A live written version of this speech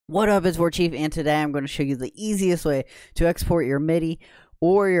What up, it's Warchief, and today I'm going to show you the easiest way to export your MIDI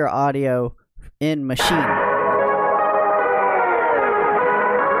or your audio in Maschine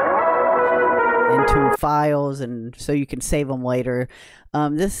into files, and so you can save them later.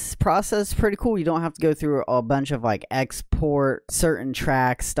 This process is pretty cool. You don't have to go through a bunch of like export certain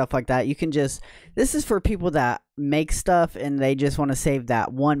tracks, stuff like that. You can just, this is for people that make stuff and they just want to save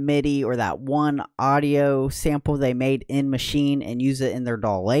that one MIDI or that one audio sample they made in Maschine and use it in their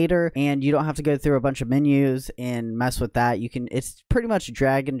DAW later, and you don't have to go through a bunch of menus and mess with that. You can, it's pretty much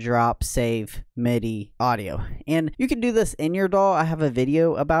drag and drop save MIDI audio, and you can do this in your DAW. I have a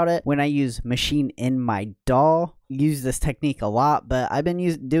video about it when I use Maschine in my DAW. Use this technique a lot, but I've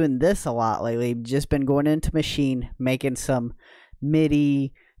been doing this a lot lately. Just been going into Maschine, making some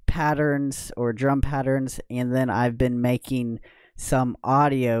MIDI patterns or drum patterns, and then I've been making some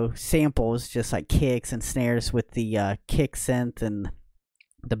audio samples, just like kicks and snares with the kick synth and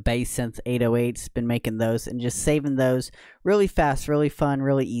the bass synth 808s. Been making those and just saving those really fast, really fun,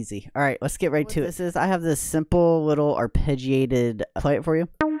 really easy. All right, let's get right to it. This is, I have this simple little arpeggiated, play it for you.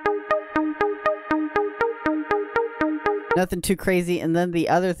 Nothing too crazy. And then the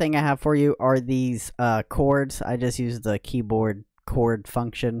other thing I have for you are these chords. I just use the keyboard chord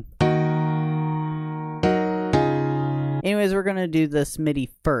function. Anyways, we're going to do this MIDI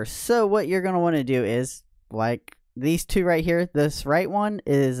first. So what you're going to want to do is, like these two right here, this right one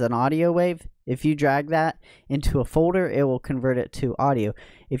is an audio wave. If you drag that into a folder, it will convert it to audio.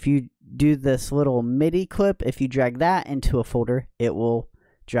 If you do this little MIDI clip, if you drag that into a folder, it will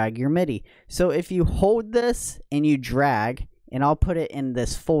drag your MIDI. So if you hold this and you drag, and I'll put it in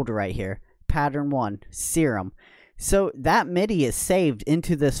this folder right here, pattern 1, serum. So that MIDI is saved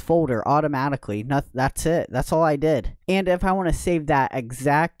into this folder automatically. That's it. That's all I did. And if I want to save that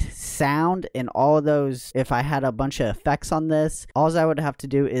exact sound and all of those, if I had a bunch of effects on this, all I would have to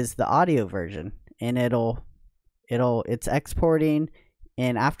do is the audio version, and it's exporting,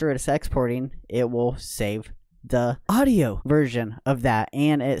 and after it's exporting, it will save the audio version of that.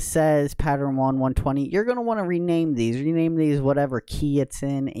 And it says pattern 1 120. You're going to want to rename these whatever key it's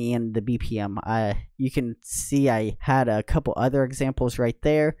in and the BPM. You can see I had a couple other examples right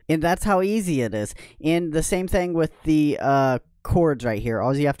there, and that's how easy it is. And the same thing with the chords right here.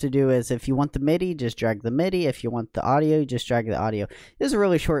 All you have to do is, if you want the MIDI, just drag the MIDI. If you want the audio, just drag the audio. This is a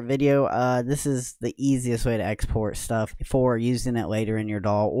really short video. This is the easiest way to export stuff for using it later in your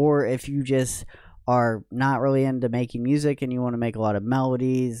DAW, or if you just are not really into making music and you want to make a lot of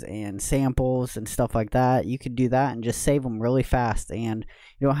melodies and samples and stuff like that, you could do that and just save them really fast, and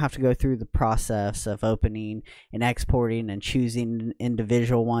you don't have to go through the process of opening and exporting and choosing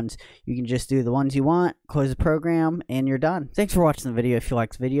individual ones. You can just do the ones you want, close the program, and you're done. Thanks for watching the video. If you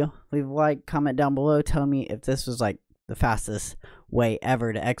liked the video, leave a like, comment down below, tell me if this was like the fastest way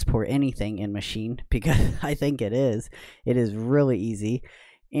ever to export anything in Maschine, because I think it is. It is really easy.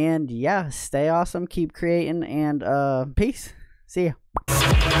 And yeah, stay awesome, keep creating, and peace. See ya.